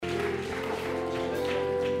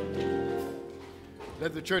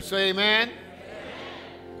Let the church say amen.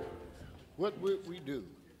 Amen. What would we do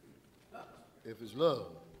if his love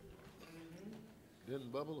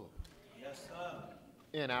didn't bubble over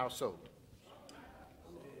in our soul?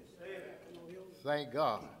 Thank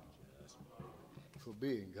God for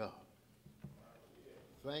being God.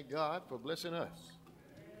 Thank God for blessing us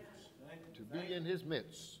to be in his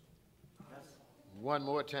midst one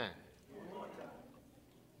more time.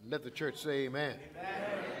 Let the church say amen.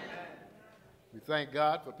 We thank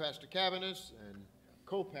God for Pastor Cabanis and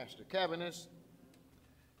co-pastor Cabanis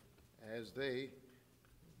as they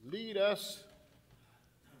lead us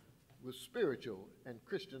with spiritual and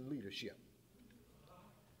Christian leadership.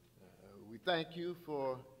 We thank you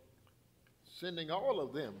for sending all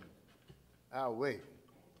of them our way.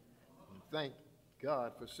 And thank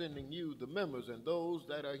God for sending you, the members, and those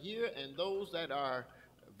that are here and those that are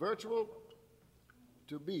virtual,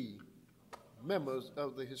 to be members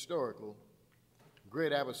of the historical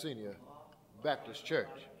Great Abyssinia Baptist Church.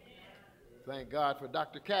 Thank God for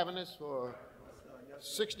Dr. Cabanis for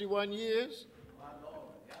 61 years,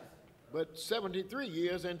 but 73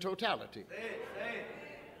 years in totality.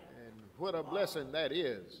 And what a blessing that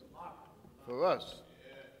is for us.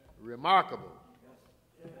 Remarkable.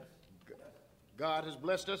 God has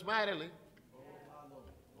blessed us mightily,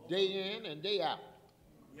 day in and day out.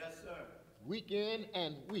 Yes, sir. Week in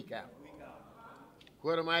and week out.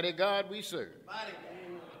 What a mighty God we serve. Mighty.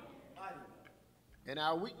 Mighty. In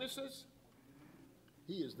our weaknesses,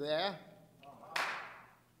 he is there.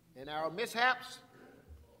 In our mishaps,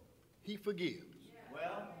 he forgives.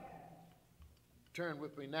 Well, turn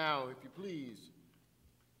with me now, if you please,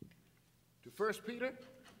 to 1 Peter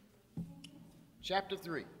chapter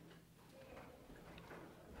 3.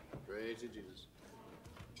 Praise you, Jesus.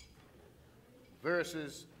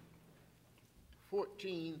 Verses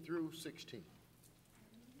 14 through 16.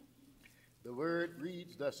 The word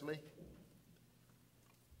reads thusly: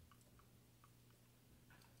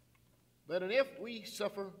 But and if we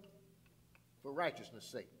suffer for righteousness'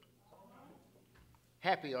 sake,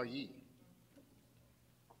 happy are ye,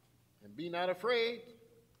 and be not afraid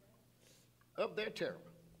of their terror,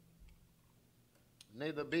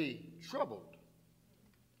 neither be troubled,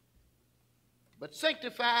 but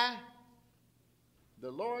sanctify the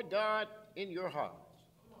Lord God in your hearts,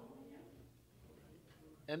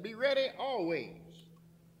 and be ready always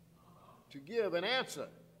to give an answer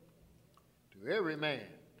to every man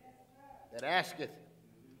that asketh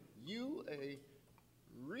you a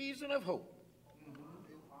reason of hope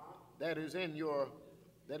that is in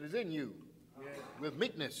you with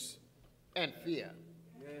meekness and fear,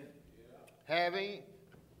 having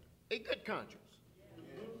a good conscience,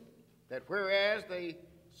 that whereas they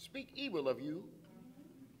speak evil of you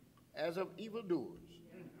as of evildoers,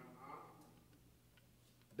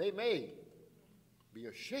 they may be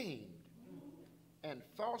ashamed and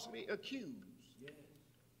falsely accused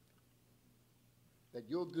that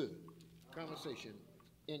you're good conversation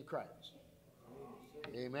in Christ.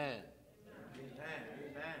 Amen. amen.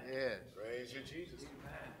 Yes. Praise you, Jesus.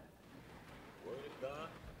 Word of God.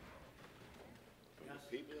 For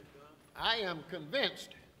the people of God. I am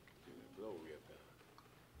convinced To the glory of God.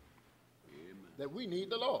 Amen. that we need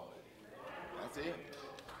the Lord. That's it.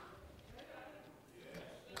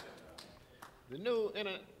 The New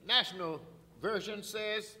International Version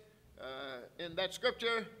says in that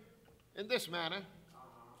scripture in this manner: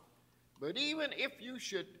 but even if you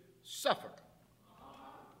should suffer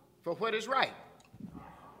for what is right,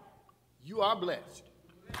 you are blessed.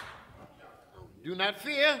 Do not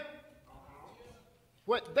fear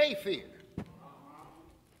what they fear.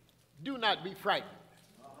 Do not be frightened.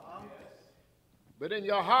 But in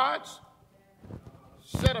your hearts,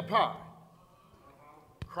 set apart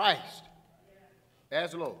Christ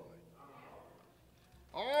as Lord.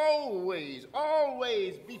 Always,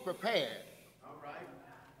 always be prepared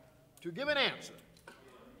to give an answer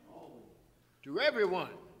to everyone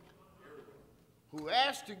who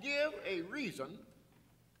asks to give a reason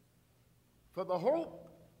for the hope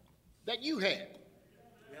that you had.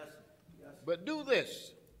 Yes. But do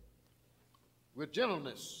this with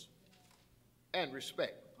gentleness and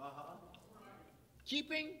respect,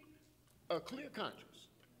 keeping a clear conscience,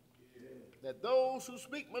 that those who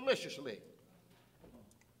speak maliciously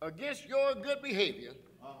against your good behavior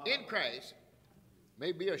in Christ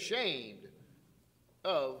may be ashamed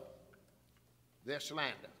of their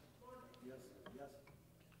slander. Yes.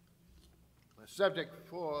 My subject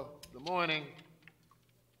for the morning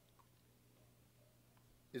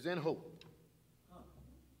is in hope.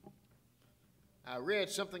 I read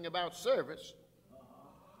something about service,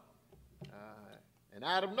 and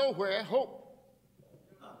out of nowhere, hope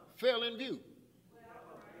fell in view.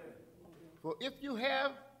 For if you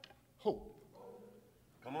have hope,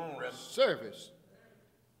 Come on, Reverend. service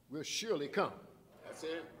will surely come. That's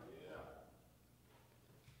it.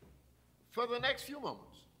 For the next few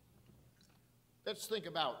moments, let's think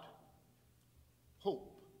about hope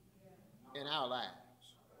in our lives.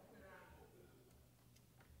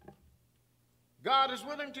 God is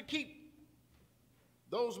willing to keep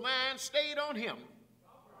those minds stayed on him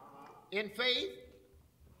in faith,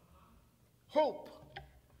 hope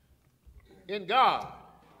in God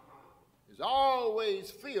is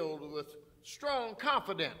always filled with strong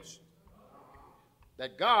confidence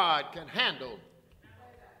that God can handle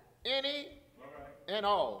any and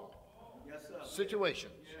all Yes, sir.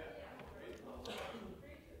 situations.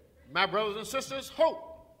 My brothers and sisters,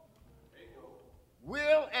 hope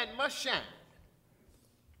will and must shine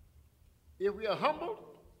if we are humble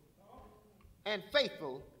and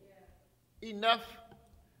faithful enough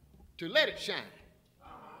to let it shine.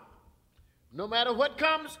 No matter what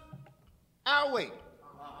comes our way,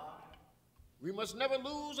 we must never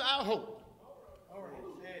lose our hope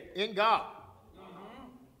in God.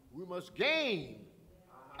 We must gain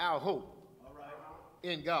our hope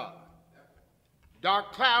in God.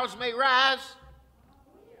 Dark clouds may rise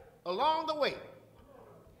along the way,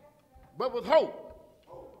 but with hope,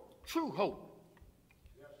 true hope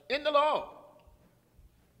in the Lord,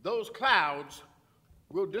 those clouds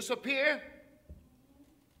will disappear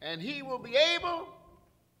and he will be able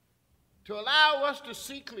to allow us to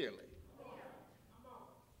see clearly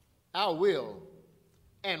our will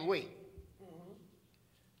and way.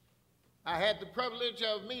 I had the privilege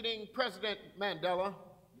of meeting President Mandela,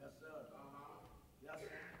 Yes, sir. Yes, sir.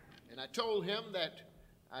 and I told him that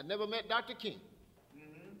I never met Dr. King,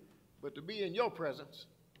 but to be in your presence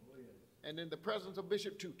and in the presence of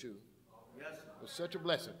Bishop Tutu Yes, sir. was such a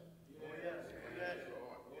blessing. Oh, yes. Oh, yes.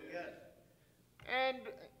 Oh, yes. And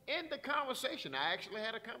in the conversation, I actually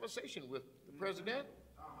had a conversation with the president.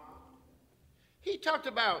 He talked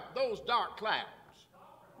about those dark clouds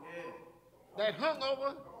Yeah. that hung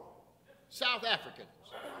over South Africans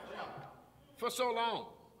for so long.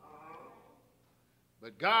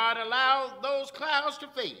 But God allowed those clouds to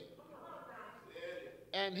fade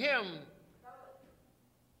and him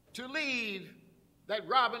to leave that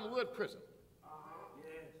Robin Wood prison.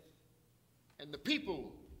 Yes. And the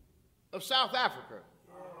people of South Africa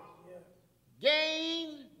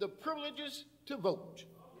gained the privileges to vote.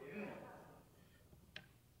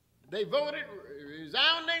 They voted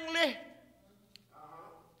resoundingly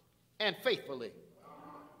and faithfully.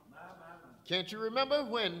 Can't you remember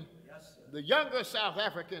when Yes, sir. the younger South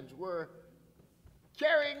Africans were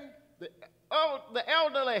carrying the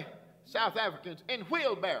elderly South Africans in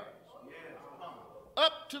wheelbarrows Yes. Come on.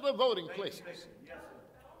 up to the voting places Yes, sir.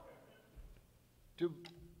 to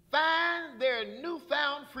find their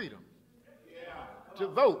newfound freedom to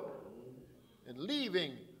vote and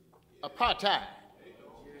leaving apartheid?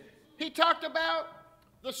 He talked about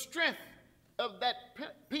the strength of that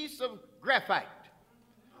piece of graphite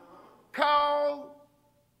called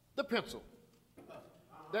the pencil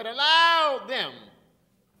that allowed them,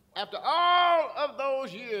 after all of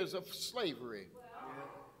those years of slavery,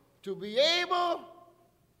 to be able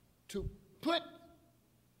to put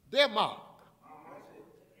their mark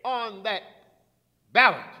on that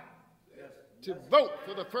ballot to vote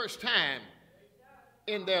for the first time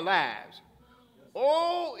in their lives.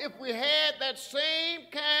 Oh, if we had that same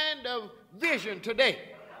kind of vision today,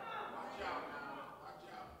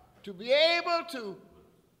 to be able to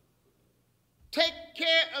take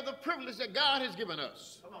care of the privilege that God has given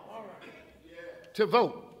us to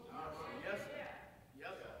vote. Yes, sir. Yes,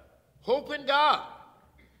 sir. Hope in God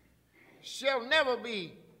shall never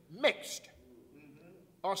be mixed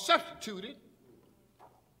or substituted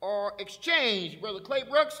or exchanged, Brother Clay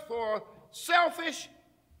Brooks, for selfish,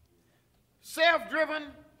 self-driven,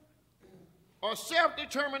 or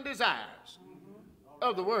self-determined desires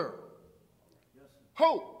of the world.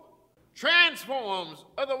 Hope transforms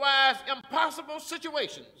otherwise impossible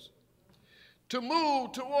situations to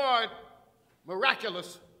move toward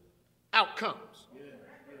miraculous outcomes.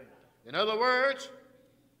 In other words,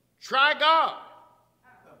 try God,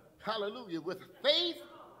 hallelujah, with faith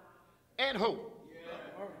and hope.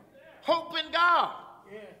 Hope in God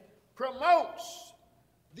promotes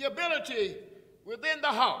the ability within the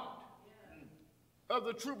heart of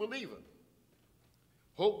the true believer.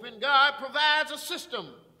 Hope in God provides a system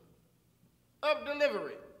of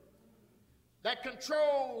delivery that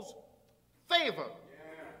controls favor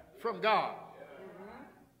from God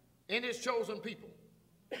in his chosen people.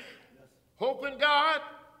 Hope in God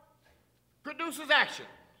produces action,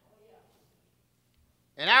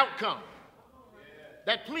 an outcome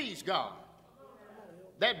that please God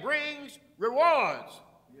that brings rewards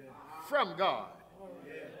from God.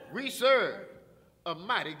 We serve a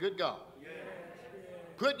mighty good God.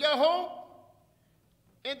 Put your hope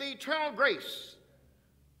in the eternal grace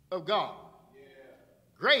of God.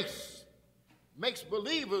 Grace makes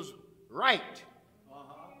believers right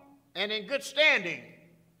and in good standing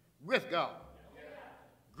with God.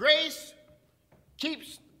 Grace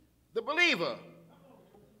keeps the believer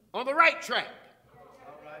on the right track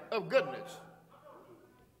of goodness.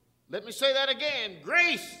 Let me say that again.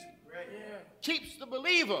 Grace keeps the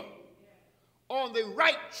believer on the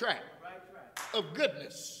right track of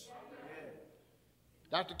goodness.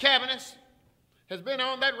 Dr. Cabanis has been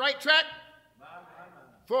on that right track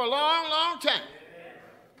for a long, long time.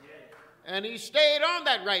 And he stayed on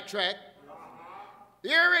that right track,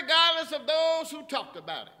 irregardless of those who talked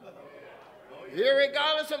about it,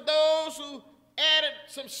 irregardless of those who added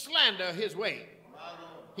some slander his way.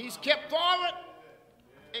 He's kept forward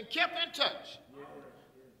and kept in touch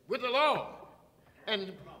with the Lord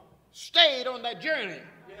and stayed on that journey,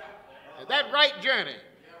 that right journey,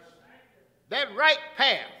 that right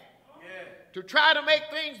path to try to make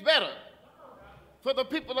things better for the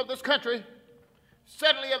people of this country,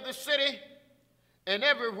 certainly of this city, and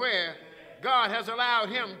everywhere God has allowed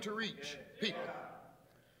him to reach people.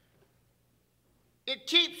 It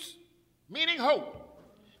keeps, meaning hope,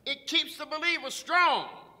 it keeps the believer strong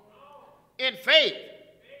in faith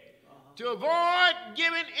to avoid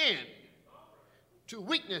giving in to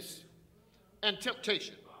weakness and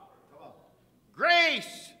temptation.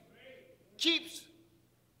 Grace keeps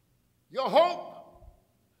your hope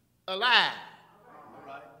alive.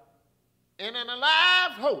 And an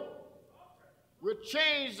alive hope will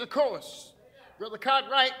change the course, Brother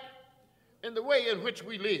Cartwright, in the way in which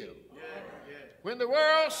we live. When the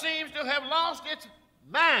world seems to have lost its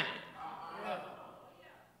mind,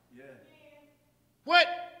 what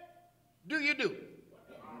do you do?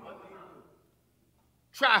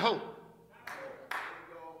 Try hope.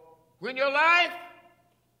 When your life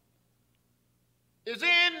is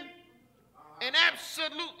in an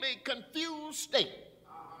absolutely confused state,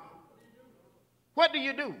 what do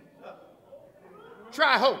you do?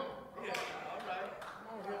 Try hope.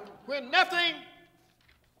 When nothing,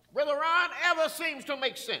 Brother Ron, ever seems to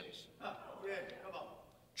make sense,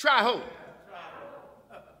 try hope.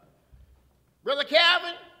 Brother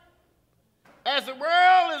Calvin, as the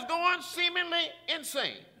world is going seemingly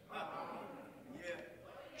insane,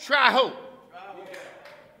 try hope.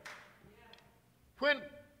 When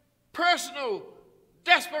personal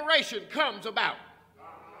desperation comes about,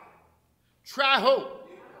 try hope.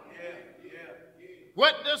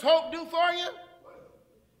 What does hope do for you?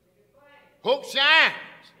 Hope shines.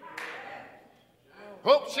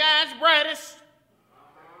 Hope shines brightest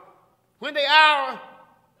when the hour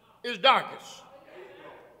is darkest.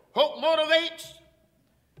 Hope motivates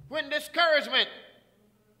when discouragement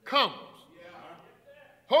comes.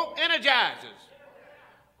 Hope energizes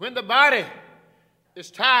when the body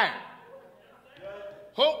is tired.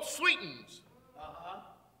 Hope sweetens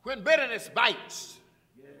when bitterness bites.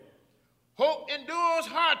 Hope endures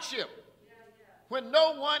hardship when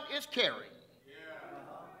no one is caring.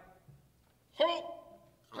 Hope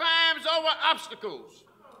climbs over obstacles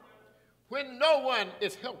when no one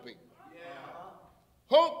is helping.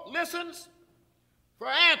 Hope listens for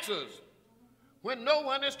answers when no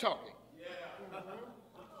one is talking.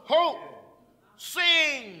 Hope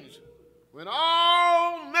sings when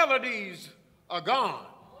all melodies are gone.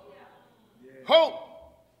 Hope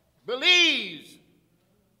believes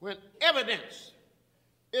when evidence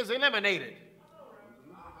is eliminated.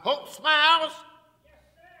 Hope smiles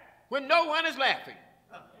when no one is laughing.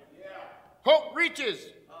 Hope reaches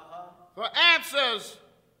for answers.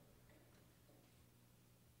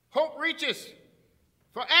 Hope reaches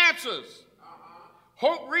for answers.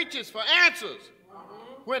 Hope reaches for answers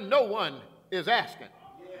when no one is asking.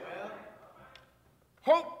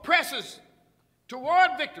 Hope presses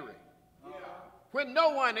toward victory when no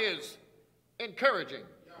one is encouraging.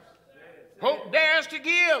 Hope dares to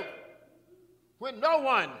give when no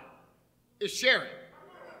one is sharing.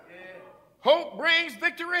 Hope brings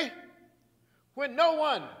victory when no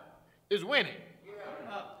one is winning.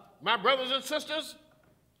 My brothers and sisters,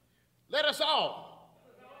 let us all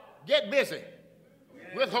get busy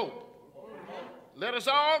with hope. Let us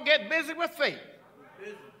all get busy with faith.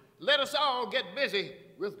 Let us all get busy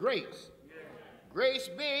with grace. Grace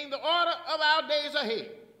being the order of our days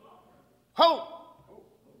ahead. Hope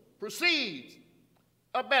precedes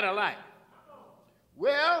a better life.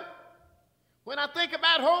 Well, when I think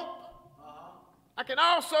about hope, I can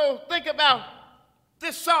also think about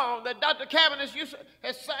this song that Dr. Cabanis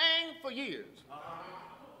has sang for years.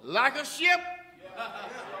 like a ship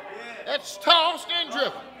that's tossed and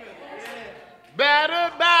driven,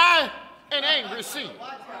 battered by an angry sea.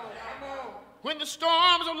 When the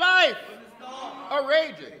storms of life are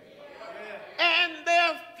raging and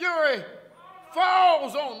their fury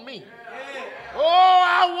falls on me, oh,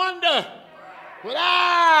 I wonder what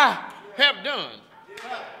I have done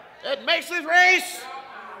that makes this race,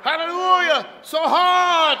 hallelujah, so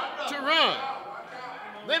hard to run.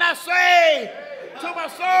 Then I say to my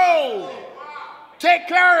soul, take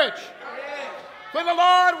courage, for the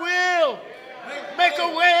Lord will make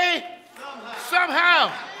a way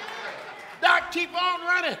somehow. Doc, keep on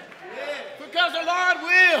running, because the Lord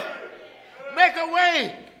will make a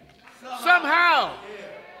way somehow.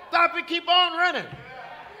 Doc, keep on running,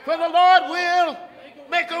 for the Lord will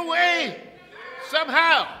make a way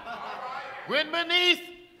somehow. When beneath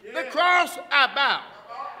the cross I bow,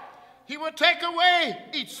 he will take away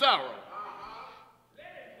each sorrow.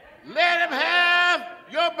 Let him have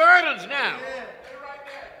your burdens now.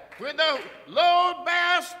 When the load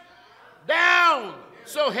bears down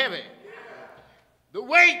so heavy, the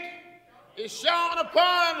weight is shown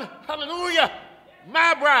upon, hallelujah,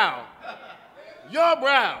 my brow, your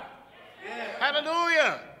brow.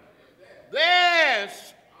 Hallelujah.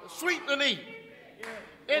 There's sweet relief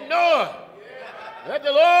in knowing that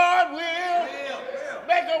the Lord will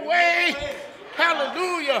make a way,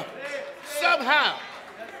 hallelujah, somehow.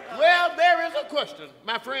 Well, there is a question,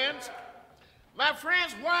 my friends. My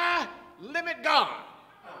friends, why limit God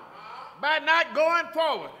by not going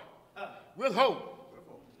forward with hope?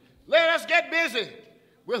 Let us get busy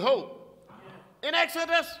with hope. In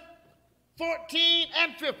Exodus 14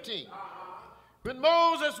 and 15, when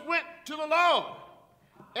Moses went to the Lord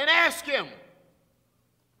and asked him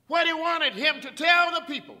what he wanted him to tell the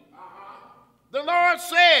people, the Lord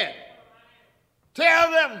said,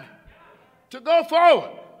 tell them to go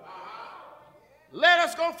forward. Let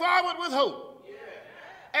us go forward with hope.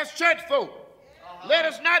 As church folk, let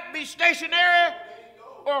us not be stationary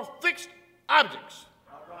or fixed objects.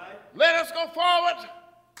 Let us go forward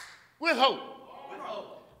with hope.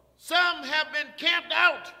 Some have been camped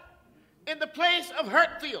out in the place of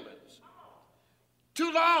hurt feelings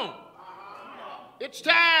too long. It's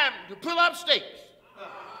time to pull up stakes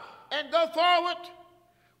and go forward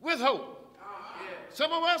with hope.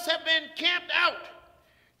 Some of us have been camped out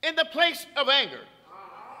in the place of anger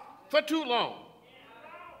for too long.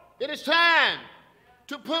 It is time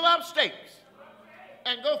to pull up stakes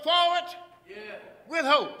and go forward with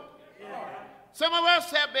hope. Some of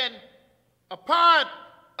us have been a part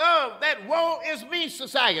of that woe is me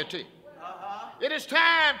society. It is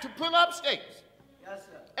time to pull up stakes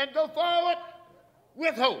and go forward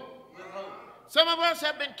with hope. Some of us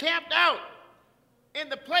have been camped out in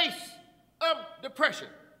the place of depression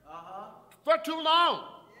for too long.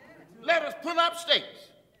 Let us pull up stakes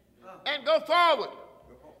and go forward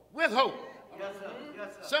with hope.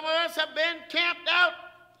 Some of us have been camped out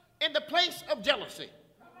in the place of jealousy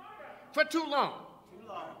for too long.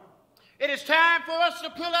 It is time for us to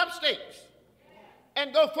pull up stakes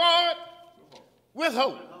and go forward with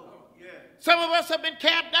hope. Some of us have been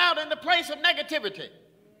camped out in the place of negativity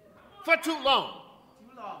for too long.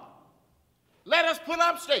 Let us pull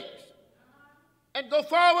up stakes and go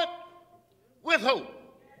forward with hope.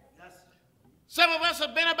 Some of us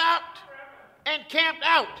have been about and camped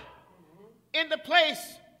out in the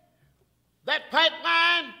place, that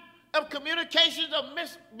pipeline of communications of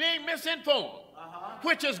being misinformed,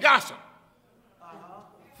 which is gossip,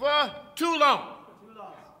 for too long.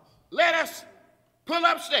 Let us pull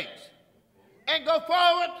up stakes and go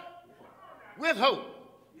forward with hope.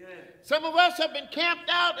 Some of us have been camped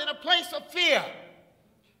out in a place of fear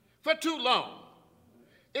for too long.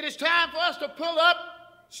 It is time for us to pull up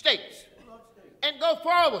stakes and go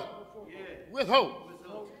forward with hope.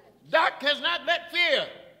 Doc has not let fear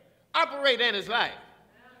operate in his life,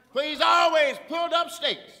 for he's always pulled up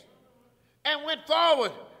stakes and went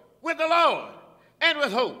forward with the Lord and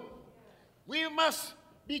with hope. We must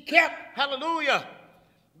be kept, hallelujah,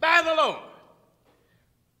 by the Lord,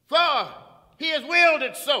 for he has willed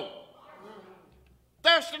it so.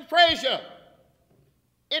 Thurston Frazier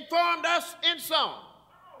informed us in song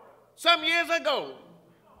some years ago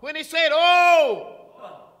when he said, oh,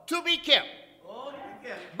 to be kept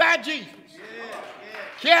by Jesus,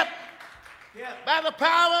 kept by the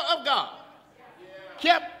power of God,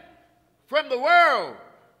 kept from the world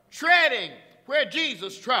treading where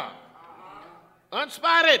Jesus trod,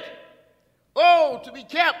 unspotted, oh, to be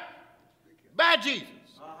kept by Jesus,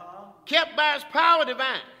 kept by his power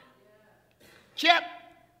divine, kept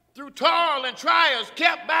through toil and trials,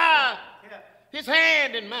 kept by his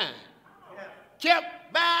hand and mind, kept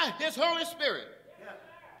by his Holy Spirit.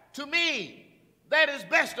 To me, that is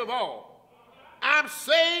best of all. I'm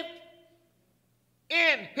saved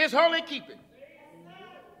in his holy keeping.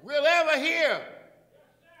 Will ever hear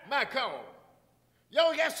my call?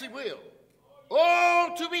 Yo, yes, he will.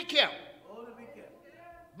 Oh, to be kept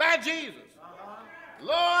by Jesus.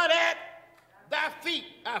 Lord, at thy feet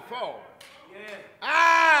I fall.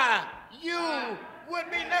 You would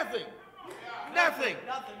be nothing. Nothing.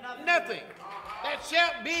 That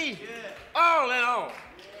shall be all in all.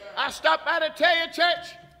 I stop by to tell you,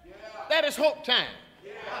 church, that is hope time.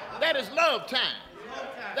 That is love time.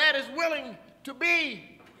 That is willing to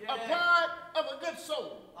be a part of a good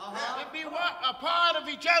soul. And be a part of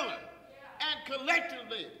each other. And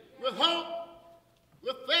collectively, with hope,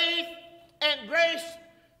 with faith, and grace,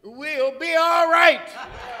 we'll be all right.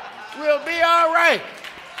 We'll be all right.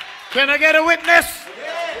 Can I get a witness?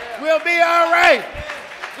 We'll be all right.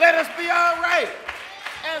 Let us be all right.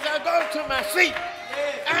 As I go to my seat,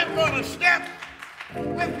 I'm going to step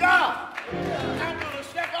with God.